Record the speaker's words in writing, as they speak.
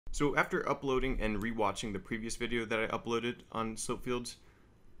So after uploading and rewatching the previous video that I uploaded on slope fields,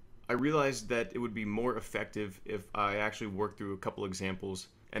 I realized that it would be more effective if I actually work through a couple examples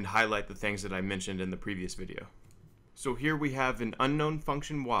and highlight the things that I mentioned in the previous video. So here we have an unknown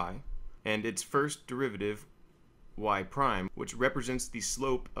function y and its first derivative y prime, which represents the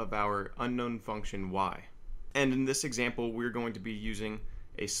slope of our unknown function y. And in this example, we're going to be using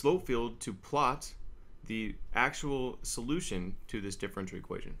a slope field to plot the actual solution to this differential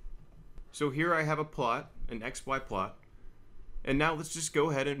equation. So here I have a plot, an xy plot, and now let's just go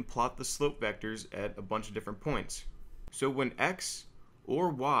ahead and plot the slope vectors at a bunch of different points. So when x or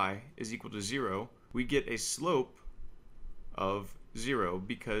y is equal to 0, we get a slope of 0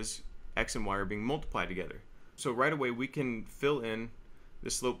 because x and y are being multiplied together. So right away we can fill in the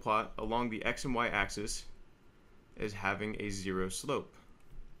slope plot along the x and y axis as having a 0 slope.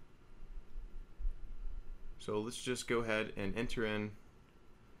 So let's just go ahead and enter in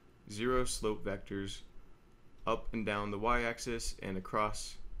 0 slope vectors up and down the y-axis and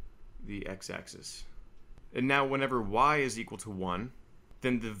across the x-axis. And now whenever y is equal to 1,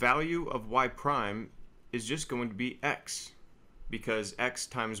 then the value of y prime is just going to be x, because x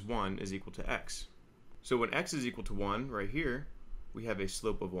times 1 is equal to x. So when x is equal to 1, right here, we have a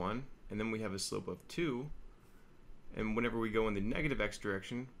slope of 1, and then we have a slope of 2, and whenever we go in the negative x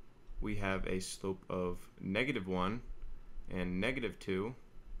direction, we have a slope of negative 1 and negative 2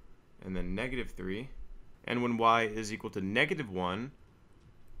 and then negative 3. And when y is equal to negative 1,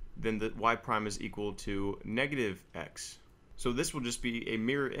 then the y prime is equal to negative x. So this will just be a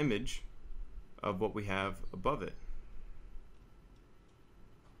mirror image of what we have above it.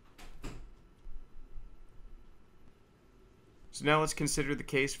 So now let's consider the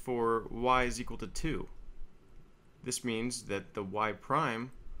case for y is equal to 2. This means that the y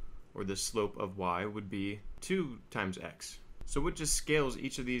prime, or the slope of y, would be 2 times x. So it just scales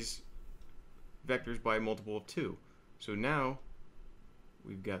each of these vectors by a multiple of 2. So now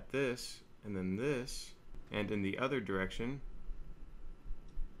we've got this, and then this, and in the other direction,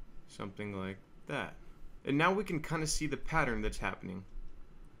 something like that. And now we can kind of see the pattern that's happening.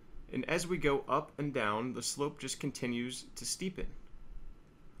 And as we go up and down, the slope just continues to steepen.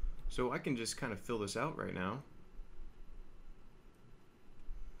 So I can just kind of fill this out right now.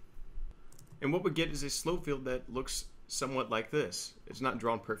 And what we get is a slope field that looks somewhat like this. It's not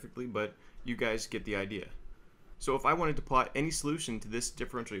drawn perfectly, but you guys get the idea. So if I wanted to plot any solution to this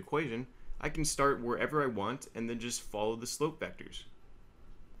differential equation, I can start wherever I want and then just follow the slope vectors.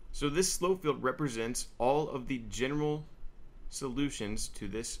 So this slope field represents all of the general solutions to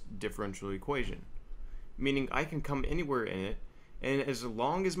this differential equation, meaning I can come anywhere in it, and as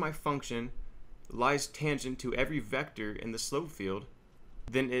long as my function lies tangent to every vector in the slope field,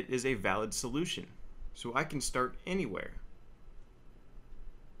 then it is a valid solution. So I can start anywhere.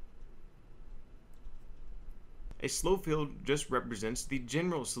 A slope field just represents the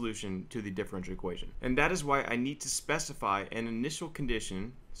general solution to the differential equation. And that is why I need to specify an initial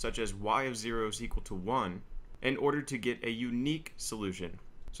condition, such as y of 0 is equal to 1, in order to get a unique solution.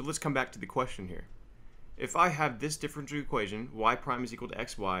 So let's come back to the question here. If I have this differential equation, y prime is equal to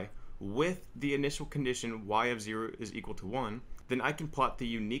xy, with the initial condition y of 0 is equal to 1, then I can plot the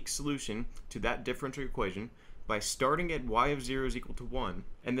unique solution to that differential equation by starting at y of 0 is equal to 1,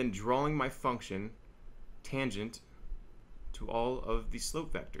 and then drawing my function tangent to all of the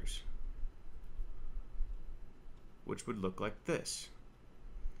slope vectors, which would look like this.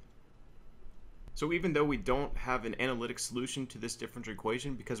 So even though we don't have an analytic solution to this differential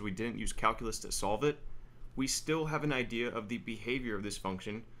equation because we didn't use calculus to solve it, we still have an idea of the behavior of this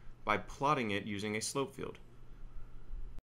function by plotting it using a slope field.